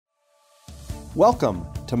Welcome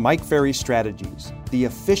to Mike Ferry Strategies, the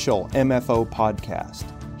official MFO podcast.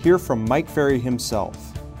 Hear from Mike Ferry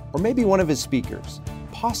himself, or maybe one of his speakers,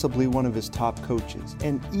 possibly one of his top coaches,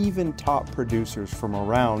 and even top producers from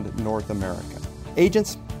around North America.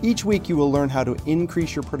 Agents, each week you will learn how to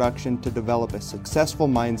increase your production to develop a successful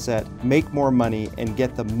mindset, make more money, and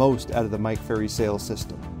get the most out of the Mike Ferry sales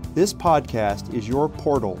system. This podcast is your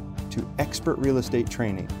portal to expert real estate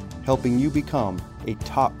training, helping you become a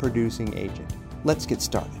top producing agent. Let's get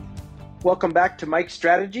started. Welcome back to Mike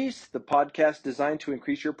Strategies, the podcast designed to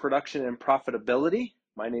increase your production and profitability.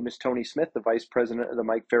 My name is Tony Smith, the Vice President of the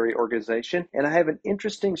Mike Ferry organization, and I have an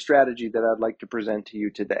interesting strategy that I'd like to present to you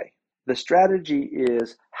today. The strategy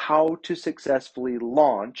is how to successfully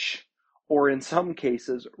launch, or in some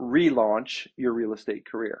cases, relaunch your real estate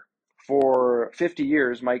career. For 50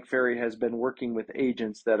 years, Mike Ferry has been working with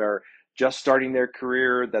agents that are just starting their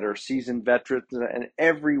career, that are seasoned veterans, and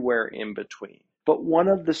everywhere in between. But one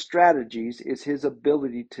of the strategies is his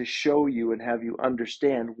ability to show you and have you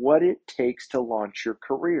understand what it takes to launch your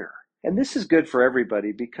career. And this is good for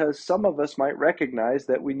everybody because some of us might recognize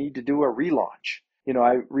that we need to do a relaunch. You know,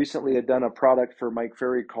 I recently had done a product for Mike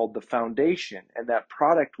Ferry called The Foundation, and that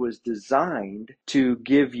product was designed to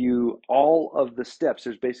give you all of the steps.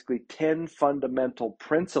 There's basically 10 fundamental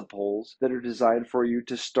principles that are designed for you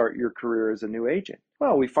to start your career as a new agent.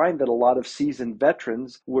 Well, we find that a lot of seasoned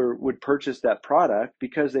veterans would purchase that product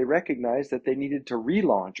because they recognized that they needed to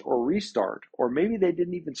relaunch or restart, or maybe they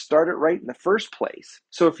didn't even start it right in the first place.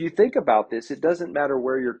 So if you think about this, it doesn't matter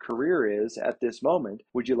where your career is at this moment.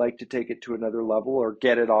 Would you like to take it to another level or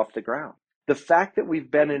get it off the ground? The fact that we've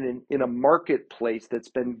been in a marketplace that's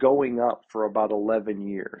been going up for about 11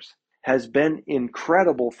 years has been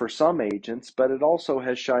incredible for some agents, but it also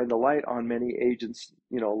has shined a light on many agents,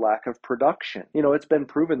 lack of production. It's been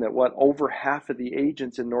proven that over half of the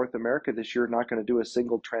agents in North America this year are not going to do a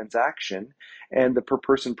single transaction, and the per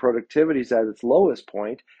person productivity is at its lowest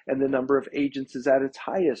point, and the number of agents is at its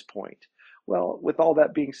highest point. Well, with all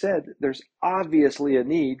that being said, there's obviously a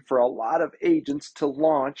need for a lot of agents to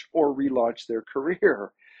launch or relaunch their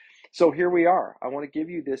career. So here we are. I want to give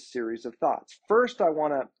you this series of thoughts. First, I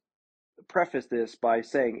want to preface this by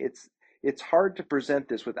saying it's hard to present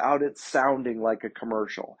this without it sounding like a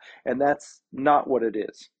commercial, and that's not what it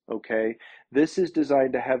is. Okay, this is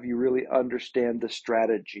designed to have you really understand the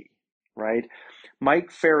strategy, right?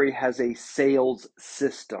 Mike Ferry has a sales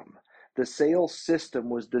system. The sales system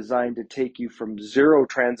was designed to take you from 0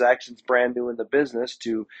 transactions brand new in the business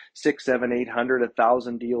to 600, 700, 800,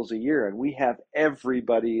 1,000 deals a year, and we have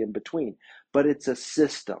everybody in between. But it's a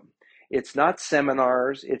system. It's not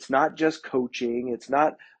seminars, it's not just coaching, it's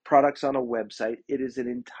not products on a website. It is an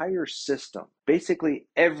entire system. Basically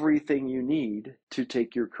everything you need to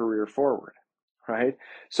take your career forward, right?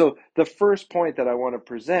 So the first point that I want to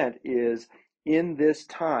present is, in this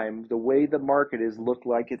time, the way the market is look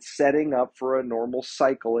like it's setting up for a normal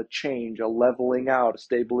cycle, a change, a leveling out, a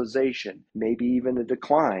stabilization, maybe even a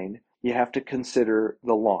decline. You have to consider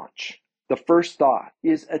the launch. The first thought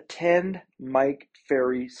is attend Mike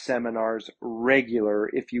Ferry seminars regular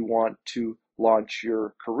if you want to launch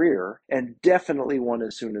your career, and definitely one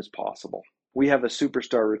as soon as possible. We have a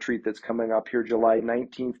superstar retreat that's coming up here July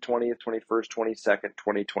 19th, 20th, 21st, 22nd,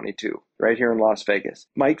 2022, right here in Las Vegas.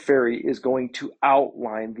 Mike Ferry is going to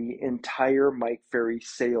outline the entire Mike Ferry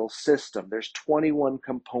sales system. There's 21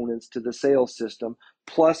 components to the sales system,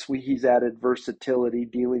 plus he's added versatility,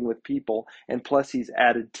 dealing with people, and plus he's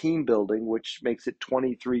added team building, which makes it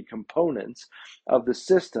 23 components of the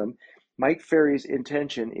system. Mike Ferry's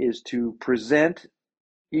intention is to present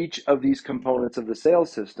each of these components of the sales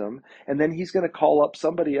system, and then he's going to call up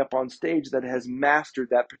somebody up on stage that has mastered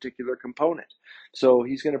that particular component. So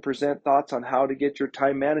he's going to present thoughts on how to get your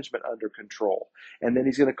time management under control, and then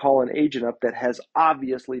he's going to call an agent up that has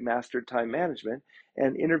obviously mastered time management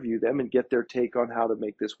and interview them and get their take on how to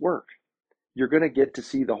make this work. You're going to get to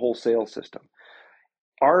see the whole sales system.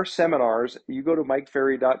 Our seminars, you go to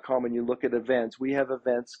mikeferry.com and you look at events. We have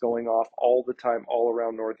events going off all the time all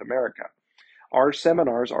around North America. Our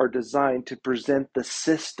seminars are designed to present the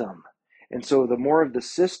system. And so the more of the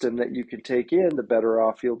system that you can take in, the better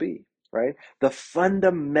off you'll be, right? The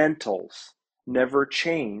fundamentals never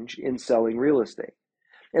change in selling real estate.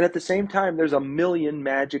 And at the same time, there's a million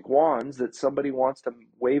magic wands that somebody wants to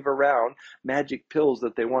wave around, magic pills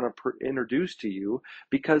that they want to introduce to you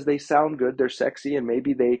because they sound good, they're sexy, and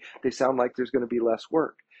maybe they sound like there's going to be less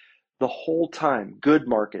work. The whole time, good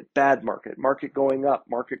market, bad market, market going up,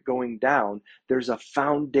 market going down, there's a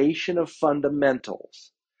foundation of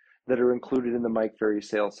fundamentals that are included in the Mike Ferry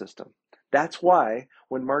sales system. That's why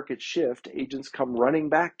when markets shift, agents come running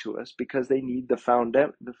back to us because they need the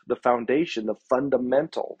foundation, the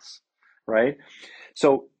fundamentals, right?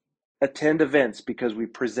 So attend events because we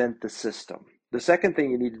present the system. The second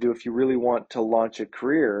thing you need to do if you really want to launch a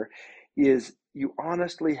career is you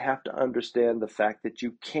honestly have to understand the fact that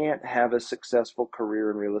you can't have a successful career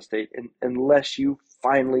in real estate unless you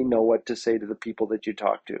finally know what to say to the people that you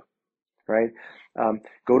talk to, right?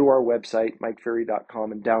 Go to our website,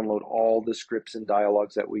 mikeferry.com, and download all the scripts and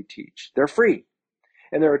dialogues that we teach. They're free.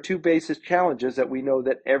 And there are two basic challenges that we know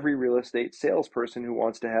that every real estate salesperson who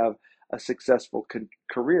wants to have a successful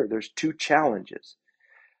career, there's two challenges.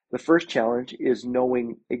 The first challenge is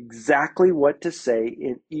knowing exactly what to say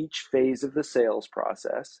in each phase of the sales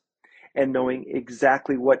process and knowing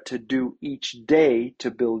exactly what to do each day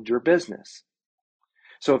to build your business.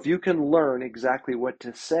 So if you can learn exactly what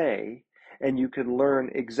to say and you can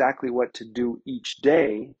learn exactly what to do each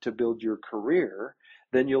day to build your career,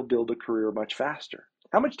 then you'll build a career much faster.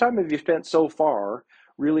 How much time have you spent so far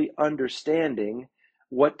really understanding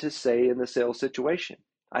what to say in the sales situation?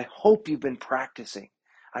 I hope you've been practicing.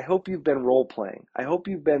 I hope you've been role playing. I hope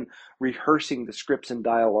you've been rehearsing the scripts and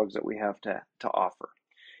dialogues that we have to offer.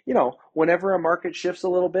 Whenever a market shifts a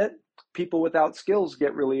little bit, people without skills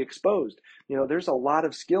get really exposed. There's a lot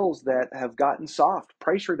of skills that have gotten soft.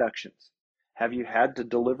 Price reductions. Have you had to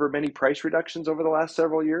deliver many price reductions over the last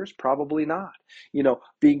several years? Probably not.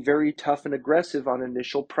 Being very tough and aggressive on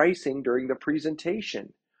initial pricing during the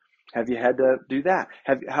presentation. Have you had to do that?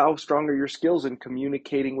 How strong are your skills in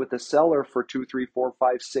communicating with the seller for 2, 3, 4,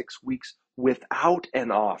 5, 6 weeks without an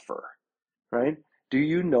offer, right? Do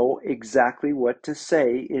you know exactly what to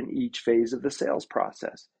say in each phase of the sales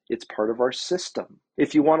process? It's part of our system.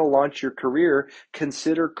 If you want to launch your career,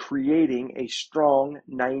 consider creating a strong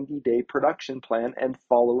 90-day production plan and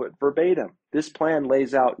follow it verbatim. This plan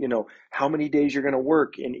lays out, how many days you're going to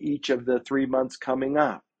work in each of the 3 months coming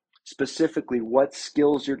up. Specifically, what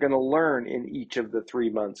skills you're going to learn in each of the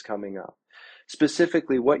 3 months coming up.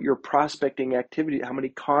 Specifically, what your prospecting activity, how many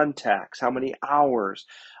contacts, how many hours,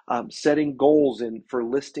 setting goals in for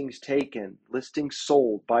listings taken, listings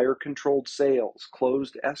sold, buyer controlled sales,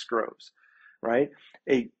 closed escrows, right?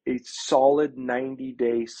 A solid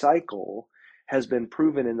 90-day cycle has been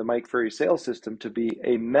proven in the Mike Ferry sales system to be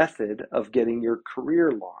a method of getting your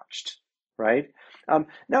career launched, right?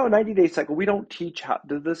 Now, a 90-day cycle, we don't teach how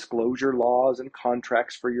the disclosure laws and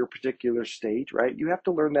contracts for your particular state, right? You have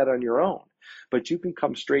to learn that on your own. But you can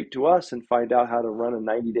come straight to us and find out how to run a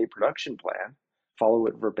 90-day production plan, follow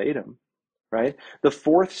it verbatim, right? The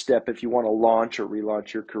fourth step, if you want to launch or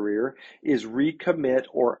relaunch your career, is recommit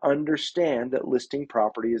or understand that listing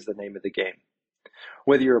property is the name of the game.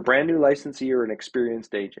 Whether you're a brand new licensee or an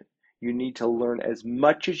experienced agent, you need to learn as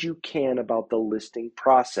much as you can about the listing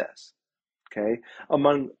process. Okay.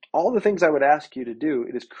 Among all the things I would ask you to do,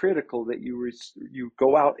 it is critical that you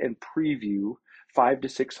go out and preview 5 to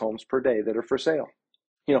 6 homes per day that are for sale.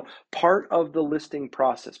 Part of the listing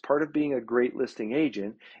process, part of being a great listing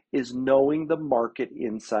agent is knowing the market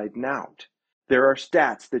inside and out. There are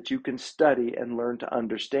stats that you can study and learn to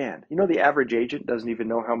understand. The average agent doesn't even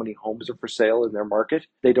know how many homes are for sale in their market.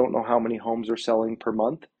 They don't know how many homes are selling per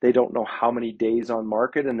month. They don't know how many days on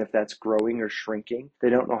market and if that's growing or shrinking. They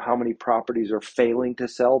don't know how many properties are failing to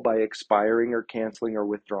sell by expiring or canceling or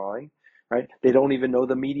withdrawing, right? They don't even know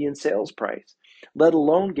the median sales price, let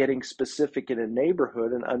alone getting specific in a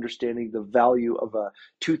neighborhood and understanding the value of a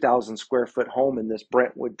 2,000 square foot home in this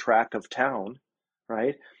Brentwood tract of town,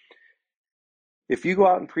 right? If you go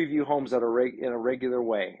out and preview homes in a regular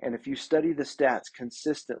way, and if you study the stats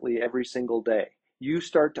consistently every single day, you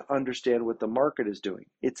start to understand what the market is doing.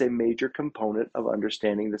 It's a major component of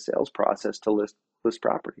understanding the sales process to list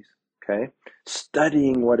properties, okay?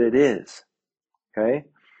 Studying what it is, okay?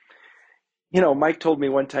 Mike told me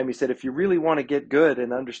one time, he said, if you really want to get good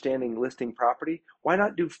in understanding listing property, why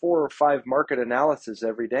not do 4 or 5 market analysis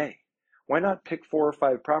every day? Why not pick 4 or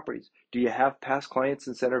 5 properties? Do you have past clients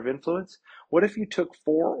in center of influence? What if you took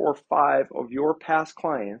 4 or 5 of your past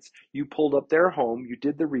clients, you pulled up their home, you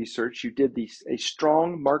did the research, you did a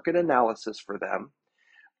strong market analysis for them,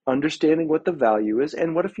 understanding what the value is,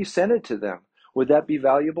 and what if you sent it to them? Would that be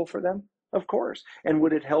valuable for them? Of course. And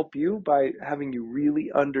would it help you by having you really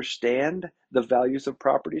understand the values of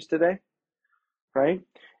properties today? Right?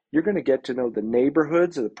 You're going to get to know the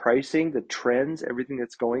neighborhoods, the pricing, the trends, everything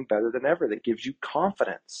that's going better than ever. That gives you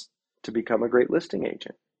confidence to become a great listing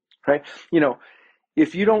agent, right?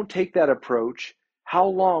 If you don't take that approach, how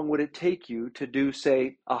long would it take you to do,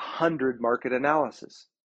 say, 100 market analysis?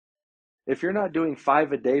 If you're not doing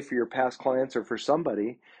 5 a day for your past clients or for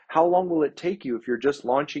somebody, How long will it take you if you're just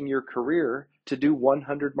launching your career to do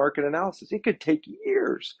 100 market analysis? It could take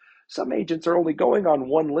years. Some agents are only going on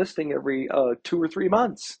one listing every 2 or 3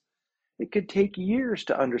 months. It could take years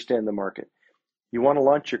to understand the market. You want to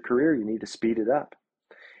launch your career, you need to speed it up.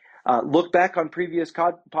 Look back on previous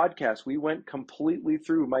podcasts. We went completely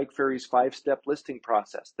through Mike Ferry's 5-step listing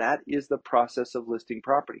process. That is the process of listing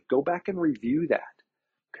property. Go back and review that.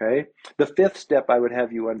 Okay. The 5th step I would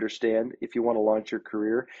have you understand if you want to launch your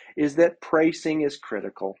career is that pricing is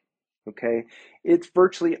critical. Okay. It's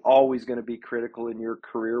virtually always going to be critical in your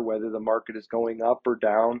career, whether the market is going up or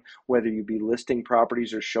down, whether you be listing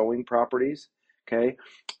properties or showing properties. Okay.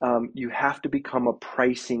 You have to become a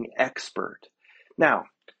pricing expert. Now,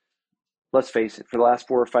 let's face it, for the last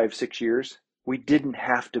 4 or 5, 6 years, we didn't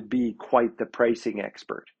have to be quite the pricing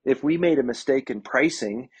expert. If we made a mistake in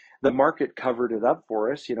pricing, the market covered it up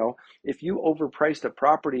for us. If you overpriced a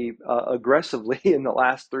property aggressively in the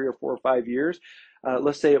last 3 or 4 or 5 years,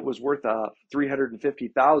 let's say it was worth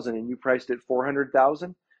 $350,000 and you priced it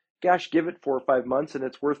 $400,000. Gosh, give it 4 or 5 months and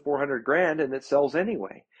it's worth $400,000 and it sells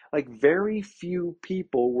anyway. Like, very few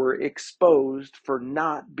people were exposed for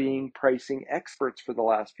not being pricing experts for the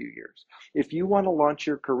last few years. If you want to launch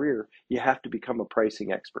your career, you have to become a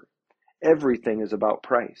pricing expert. Everything is about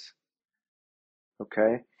price.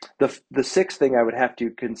 Okay. The 6th thing I would have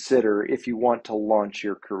to consider if you want to launch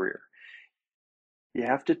your career, you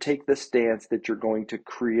have to take the stance that you're going to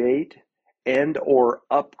create and or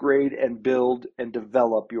upgrade and build and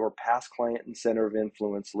develop your past client and center of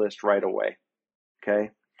influence list right away.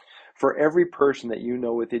 Okay. For every person that you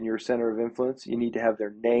know within your center of influence, you need to have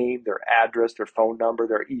their name, their address, their phone number,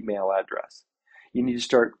 their email address. You need to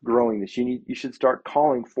start growing this. You should start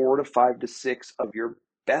calling 4 to 5 to 6 of your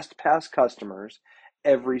best past customers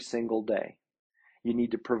every single day. You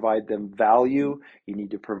need to provide them value. You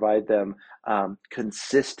need to provide them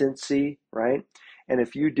consistency, right? And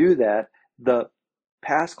if you do that, the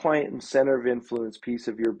past client and center of influence piece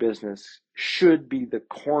of your business should be the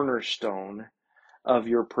cornerstone of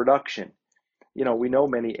your production. We know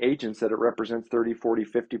many agents that it represents 30, 40,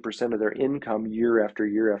 50% of their income year after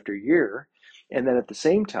year after year. And then at the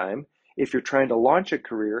same time, if you're trying to launch a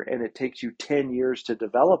career and it takes you 10 years to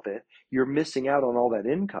develop it, you're missing out on all that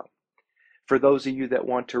income. For those of you that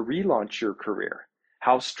want to relaunch your career,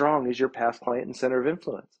 how strong is your past client and center of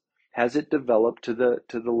influence? Has it developed to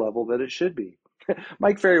the level that it should be?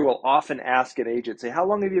 Mike Ferry will often ask an agent, say, how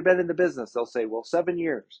long have you been in the business? They'll say, well, 7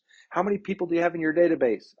 years. How many people do you have in your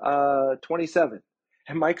database? 27.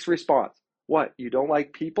 And Mike's response, what, you don't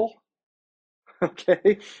like people?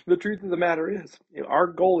 Okay. The truth of the matter is, our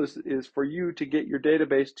goal is for you to get your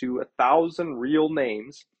database to 1,000 real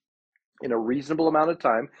names in a reasonable amount of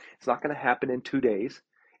time. It's not going to happen in 2 days.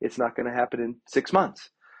 It's not going to happen in 6 months.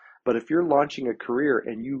 But if you're launching a career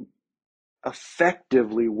and you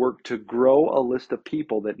effectively work to grow a list of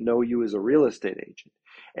people that know you as a real estate agent,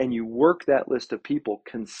 and you work that list of people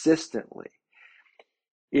consistently,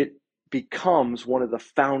 it becomes one of the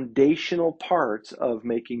foundational parts of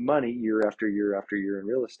making money year after year after year in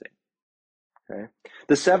real estate. Okay.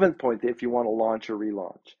 The 7th point, if you want to launch or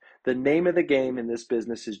relaunch, the name of the game in this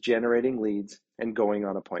business is generating leads and going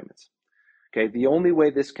on appointments. Okay. The only way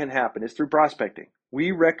this can happen is through prospecting.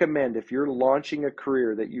 We recommend, if you're launching a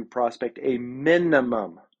career, that you prospect a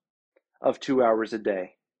minimum of 2 hours a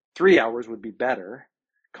day. 3 hours would be better.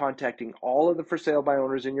 Contacting all of the for sale by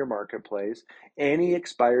owners in your marketplace, any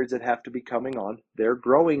expireds that have to be coming on. They're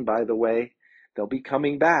growing, by the way. They'll be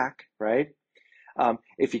coming back, right?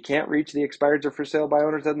 If you can't reach the expireds or for sale by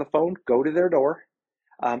owners on the phone, go to their door.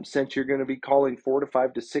 Since you're going to be calling 4 to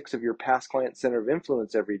 5 to 6 of your past client center of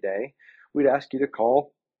influence every day, we'd ask you to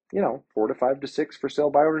call, 4 to 5 to 6 for sale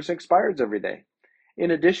by owners and expireds every day.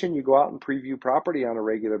 In addition, you go out and preview property on a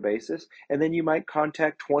regular basis, and then you might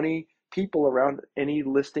contact 20 people around any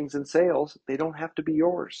listings and sales. They don't have to be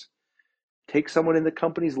yours. Take someone in the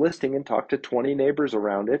company's listing and talk to 20 neighbors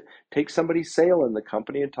around it. Take somebody's sale in the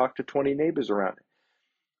company and talk to 20 neighbors around it.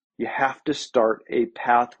 You have to start a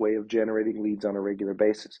pathway of generating leads on a regular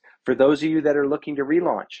basis. For those of you that are looking to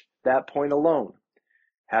relaunch, that point alone,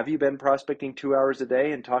 have you been prospecting 2 hours a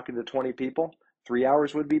day and talking to 20 people? 3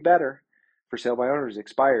 hours would be better. For sale by owners,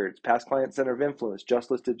 expired, past client center of influence,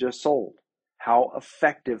 just listed, just sold. How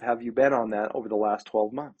effective have you been on that over the last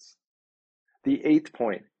 12 months? The 8th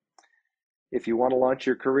point, if you want to launch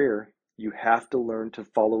your career, you have to learn to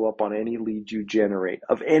follow up on any lead you generate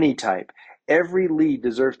of any type. Every lead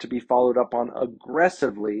deserves to be followed up on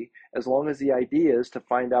aggressively, as long as the idea is to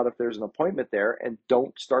find out if there's an appointment there, and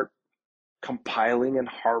don't start compiling and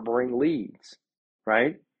harboring leads,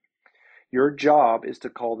 right? Your job is to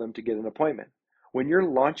call them to get an appointment. When you're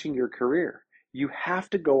launching your career, you have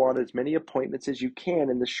to go on as many appointments as you can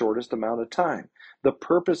in the shortest amount of time. The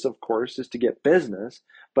purpose, of course, is to get business,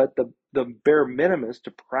 but the bare minimum is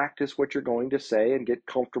to practice what you're going to say and get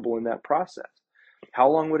comfortable in that process. How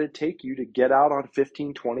long would it take you to get out on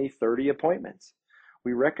 15, 20, 30 appointments?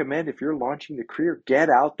 We recommend if you're launching the career, get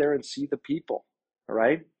out there and see the people, all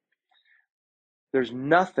right? There's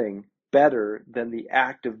nothing better than the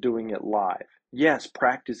act of doing it live. Yes,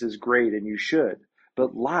 practice is great and you should,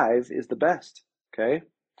 but live is the best, okay?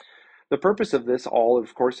 The purpose of this all,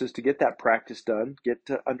 of course, is to get that practice done, get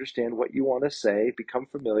to understand what you want to say, become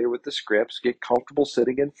familiar with the scripts, get comfortable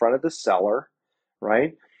sitting in front of the seller,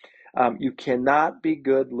 right? You cannot be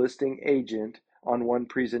good listing agent on one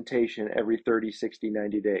presentation every 30, 60,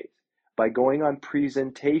 90 days. By going on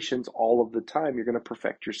presentations all of the time, you're going to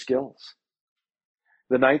perfect your skills.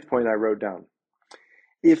 The ninth point I wrote down,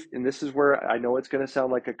 and this is where I know it's going to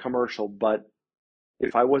sound like a commercial, but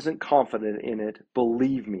if I wasn't confident in it,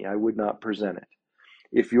 believe me, I would not present it.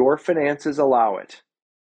 If your finances allow it,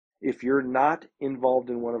 if you're not involved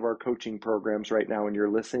in one of our coaching programs right now and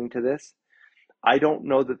you're listening to this, I don't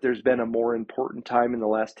know that there's been a more important time in the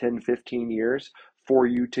last 10, 15 years for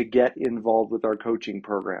you to get involved with our coaching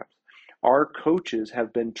programs. Our coaches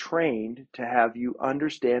have been trained to have you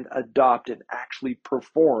understand, adopt, and actually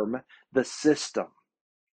perform the system.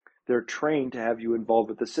 They're trained to have you involved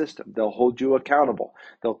with the system. They'll hold you accountable.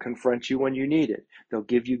 They'll confront you when you need it. They'll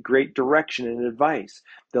give you great direction and advice.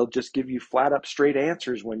 They'll just give you flat up straight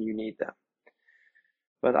answers when you need them.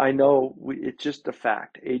 But I know it's just a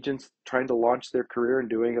fact. Agents trying to launch their career and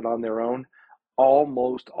doing it on their own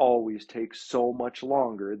almost always takes so much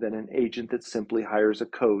longer than an agent that simply hires a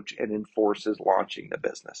coach and enforces launching the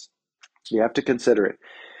business. You have to consider it.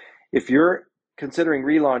 If you're considering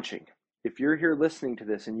relaunching, if you're here listening to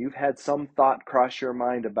this and you've had some thought cross your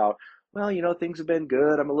mind about, well, things have been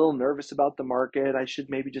good. I'm a little nervous about the market. I should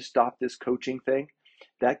maybe just stop this coaching thing.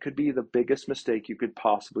 That could be the biggest mistake you could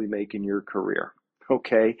possibly make in your career.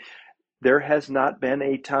 Okay, there has not been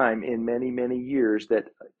a time in many, many years that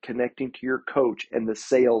connecting to your coach and the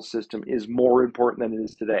sales system is more important than it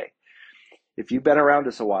is today. If you've been around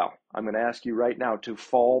us a while, I'm going to ask you right now to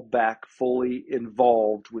fall back fully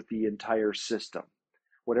involved with the entire system.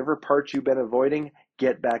 Whatever parts you've been avoiding,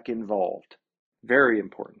 get back involved. Very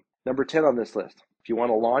important. Number 10 on this list. If you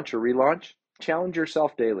want to launch or relaunch, challenge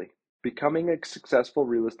yourself daily. Becoming a successful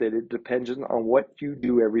real estate agent depends on what you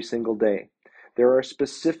do every single day. There are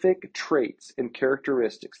specific traits and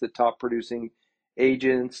characteristics that top producing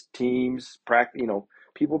agents, teams,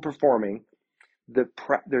 people performing.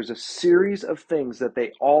 There's a series of things that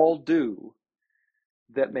they all do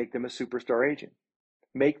that make them a superstar agent.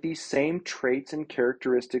 Make these same traits and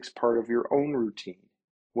characteristics part of your own routine.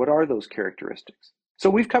 What are those characteristics? So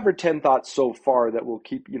we've covered 10 thoughts so far that will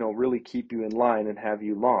really keep you in line and have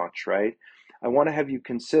you launch, right? I want to have you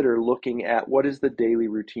consider looking at what is the daily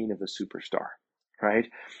routine of a superstar, right?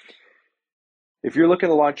 If you're looking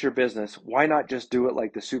to launch your business, why not just do it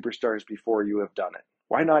like the superstars before you have done it?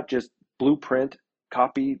 Why not just blueprint,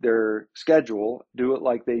 copy their schedule, do it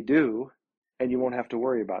like they do, and you won't have to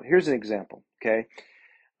worry about it. Here's an example, okay?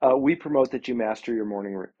 We promote that you master your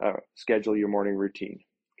morning schedule, your morning routine,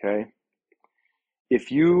 okay?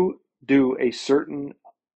 If you do a certain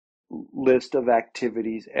list of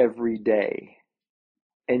activities every day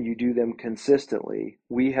and you do them consistently,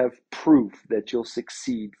 we have proof that you'll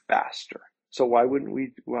succeed faster. So why wouldn't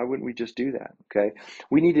we just do that? Okay.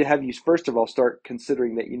 We need to have you, first of all, start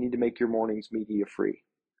considering that you need to make your mornings media free.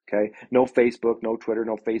 Okay. No Facebook, no Twitter,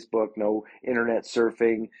 no Facebook, no internet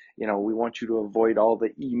surfing. We want you to avoid all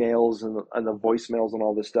the emails and the voicemails and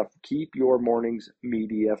all this stuff. Keep your mornings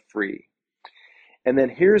media free. And then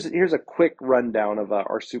here's a quick rundown of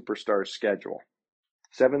our superstar schedule.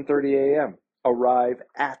 7:30 a.m. Arrive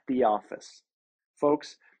at the office.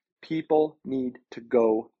 Folks, people need to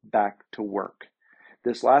go back to work.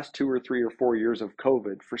 This last 2 or 3 or 4 years of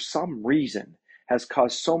COVID, for some reason, has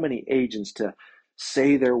caused so many agents to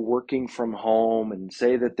say they're working from home and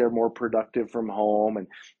say that they're more productive from home.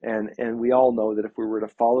 And we all know that if we were to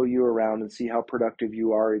follow you around and see how productive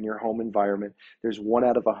you are in your home environment, there's 1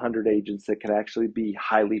 out of 100 agents that can actually be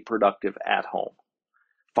highly productive at home.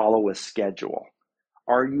 Follow a schedule.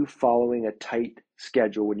 Are you following a tight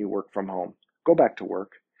schedule when you work from home? Go back to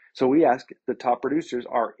work. So we ask the top producers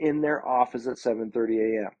are in their office at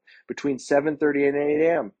 7:30 a.m. Between 7:30 and 8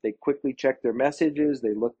 a.m., they quickly check their messages.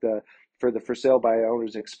 They look for the for sale by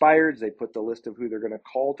owners expireds. They put the list of who they're going to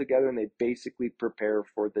call together, and they basically prepare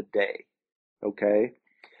for the day. Okay?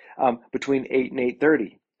 Between 8 and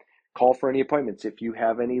 8:30, call for any appointments. If you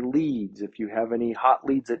have any leads, if you have any hot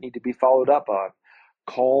leads that need to be followed up on,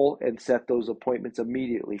 Call and set those appointments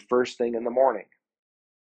immediately, first thing in the morning,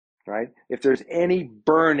 right? If there's any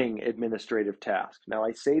burning administrative task, now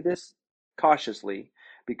I say this cautiously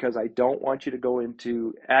because I don't want you to go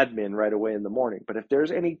into admin right away in the morning. But if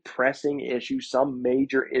there's any pressing issue, some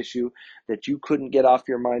major issue that you couldn't get off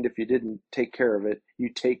your mind if you didn't take care of it, you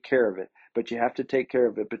take care of it. But you have to take care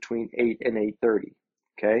of it between 8 and 8:30,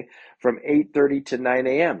 okay? From 8:30 to 9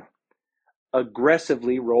 a.m.,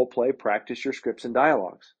 aggressively role play, practice your scripts and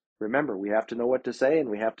dialogues. Remember, we have to know what to say and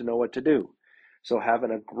we have to know what to do. So have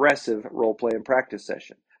an aggressive role play and practice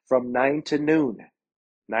session. From 9 to noon,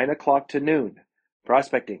 9 o'clock to noon,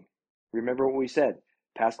 prospecting. Remember what we said.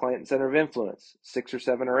 Past client and center of influence, 6 or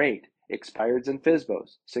 7 or 8. Expireds and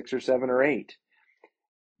FSBOs, 6 or 7 or 8.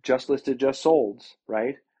 Just listed, just solds,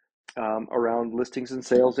 right? Around listings and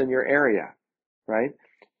sales in your area, right?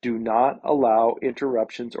 Do not allow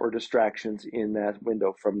interruptions or distractions in that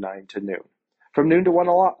window from 9 to noon. From noon to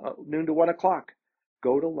 1 o'clock,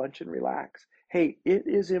 go to lunch and relax. Hey, it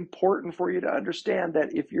is important for you to understand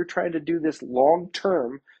that if you're trying to do this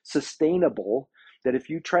long-term, sustainable, that if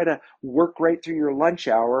you try to work right through your lunch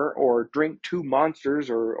hour or drink 2 Monsters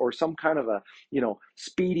or some kind of a,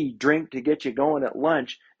 speedy drink to get you going at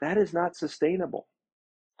lunch, that is not sustainable.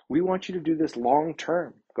 We want you to do this long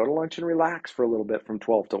term. Go to lunch and relax for a little bit from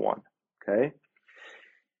 12 to 1, okay?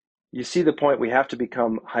 You see the point. We have to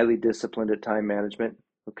become highly disciplined at time management,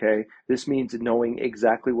 okay? This means knowing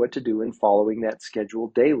exactly what to do and following that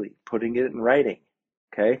schedule daily, putting it in writing,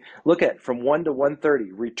 okay? Look at from 1 to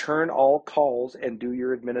 1:30, return all calls and do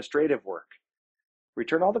your administrative work.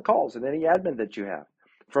 Return all the calls and any admin that you have.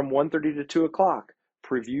 From 1:30 to 2 o'clock,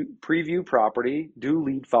 preview property, do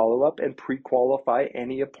lead follow-up, and pre-qualify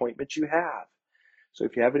any appointments you have. So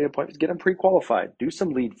if you have any appointments, get them pre-qualified. Do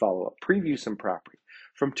some lead follow-up, preview some property.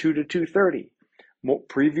 From 2 to 2:30,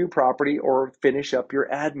 preview property or finish up your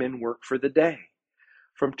admin work for the day.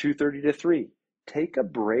 From 2:30 to 3, take a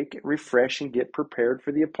break, refresh, and get prepared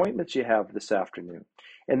for the appointments you have this afternoon.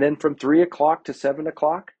 And then from 3 o'clock to 7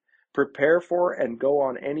 o'clock, prepare for and go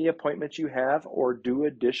on any appointments you have or do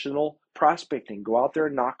additional prospecting. Go out there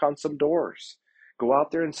and knock on some doors. Go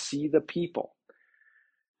out there and see the people.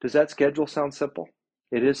 Does that schedule sound simple?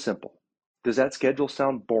 It is simple. Does that schedule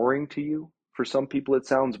sound boring to you? For some people, it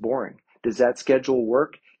sounds boring. Does that schedule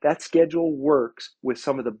work? That schedule works with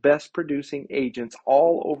some of the best producing agents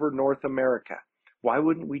all over North America. Why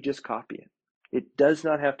wouldn't we just copy it? It does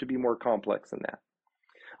not have to be more complex than that.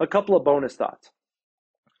 A couple of bonus thoughts.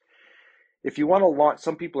 If you want to launch,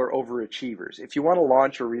 some people are overachievers. If you want to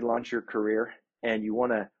launch or relaunch your career and you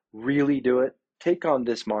want to really do it, take on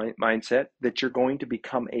this mindset that you're going to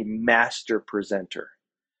become a master presenter.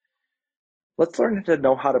 Let's learn to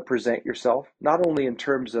know how to present yourself, not only in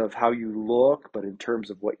terms of how you look, but in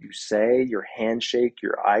terms of what you say, your handshake,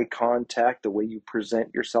 your eye contact, the way you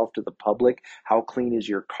present yourself to the public. How clean is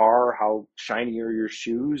your car? How shiny are your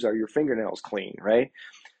shoes? Are your fingernails clean, right?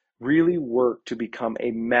 Really work to become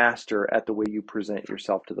a master at the way you present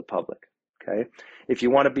yourself to the public, okay? If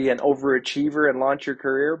you want to be an overachiever and launch your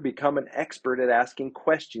career, become an expert at asking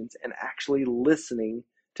questions and actually listening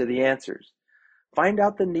to the answers. Find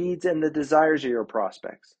out the needs and the desires of your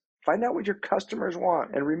prospects. Find out what your customers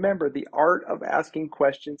want. And remember, the art of asking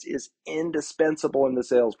questions is indispensable in the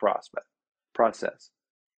sales process,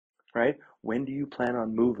 right? When do you plan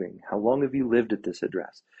on moving? How long have you lived at this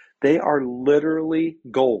address? They are literally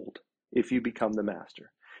gold if you become the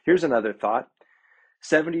master. Here's another thought.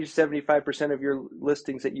 70 to 75% of your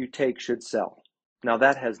listings that you take should sell. Now,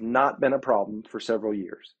 that has not been a problem for several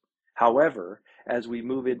years. However, as we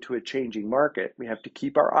move into a changing market, we have to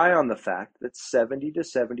keep our eye on the fact that 70 to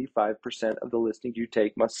 75% of the listings you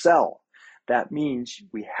take must sell. That means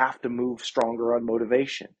we have to move stronger on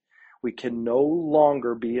motivation. We can no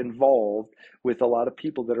longer be involved with a lot of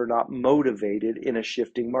people that are not motivated in a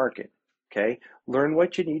shifting market, okay? Learn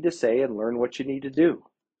what you need to say and learn what you need to do,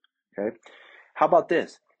 okay? How about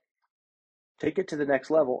this? Take it to the next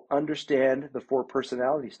level. Understand the 4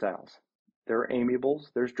 personality styles. There are amiables,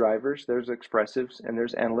 there's drivers, there's expressives, and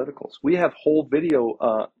there's analyticals. We have whole video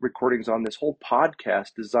recordings on this whole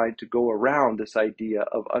podcast designed to go around this idea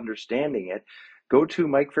of understanding it. Go to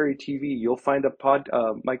Mike Ferry TV. You'll find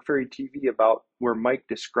a Mike Ferry TV about where Mike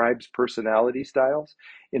describes personality styles.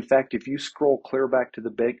 In fact, if you scroll clear back to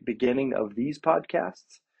the beginning of these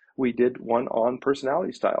podcasts, we did one on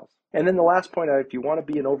personality styles. And then the last point, if you want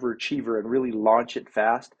to be an overachiever and really launch it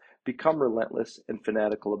fast, become relentless and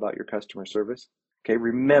fanatical about your customer service. Okay,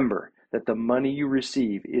 remember that the money you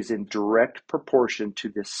receive is in direct proportion to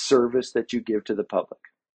the service that you give to the public.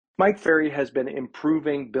 Mike Ferry has been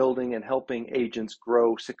improving, building, and helping agents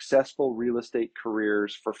grow successful real estate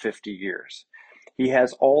careers for 50 years. He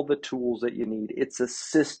has all the tools that you need. It's a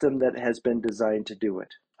system that has been designed to do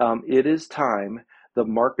it. It is time. The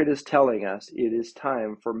market is telling us it is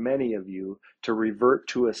time for many of you to revert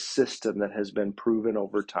to a system that has been proven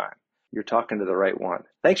over time. You're talking to the right one.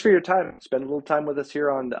 Thanks for your time. Spend a little time with us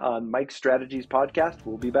here on Mike's Strategies podcast.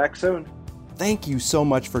 We'll be back soon. Thank you so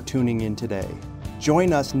much for tuning in today.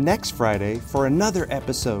 Join us next Friday for another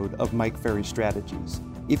episode of Mike Ferry Strategies.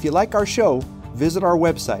 If you like our show, visit our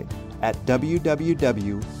website at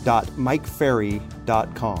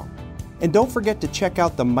www.mikeferry.com. And don't forget to check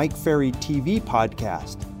out the Mike Ferry TV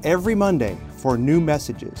podcast every Monday for new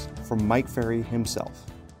messages from Mike Ferry himself.